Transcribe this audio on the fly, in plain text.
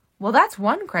Well, that's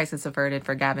one crisis averted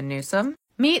for Gavin Newsom.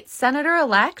 Meet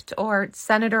Senator-elect, or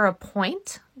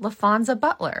Senator-appoint, LaFonza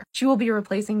Butler. She will be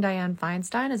replacing Dianne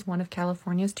Feinstein as one of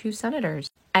California's 2 senators.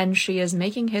 And she is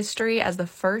making history as the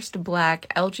first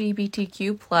Black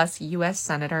LGBTQ plus U.S.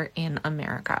 senator in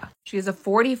America. She is a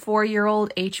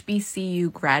 44-year-old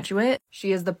HBCU graduate.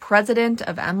 She is the president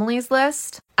of Emily's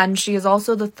List, and she is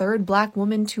also the 3rd Black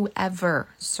woman to ever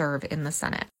serve in the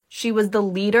Senate. She was the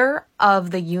leader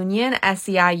of the union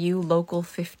SEIU Local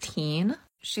 15.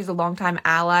 She's a longtime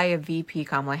ally of VP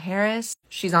Kamala Harris.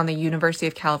 She's on the University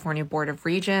of California Board of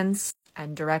Regents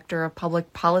and Director of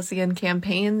Public Policy and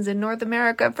Campaigns in North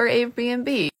America for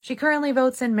Airbnb. She currently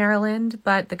votes in Maryland,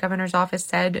 but the governor's office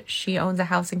said she owns a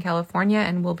house in California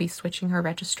and will be switching her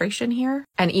registration here.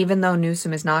 And even though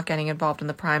Newsom is not getting involved in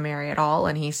the primary at all,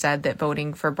 and he said that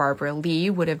voting for Barbara Lee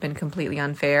would have been completely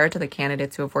unfair to the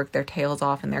candidates who have worked their tails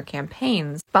off in their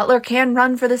campaigns, Butler can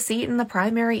run for the seat in the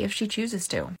primary if she chooses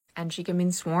to. And she can be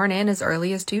sworn in as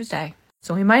early as Tuesday.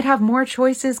 So we might have more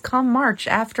choices come March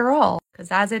after all.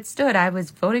 Because as it stood, I was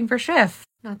voting for Schiff.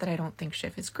 Not that I don't think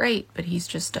Schiff is great, but he's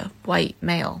just a white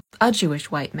male. A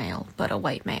Jewish white male, but a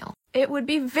white male. It would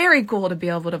be very cool to be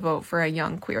able to vote for a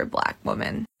young queer Black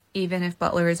woman. Even if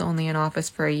Butler is only in office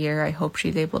for a year, I hope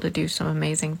she's able to do some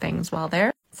amazing things while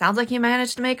there. Sounds like you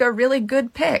managed to make a really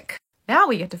good pick. Now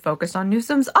we get to focus on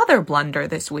Newsom's other blunder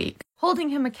this week, holding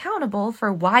him accountable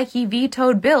for why he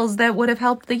vetoed bills that would have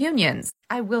helped the unions.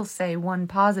 I will say one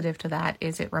positive to that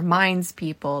is it reminds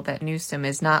people that Newsom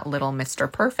is not little Mr.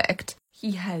 Perfect.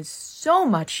 He has so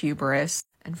much hubris,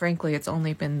 and frankly, it's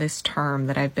only been this term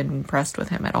that I've been impressed with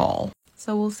him at all.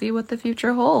 So we'll see what the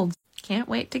future holds. Can't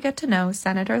wait to get to know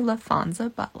Senator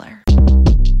LaFonza Butler.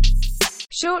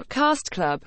 Short Cast Club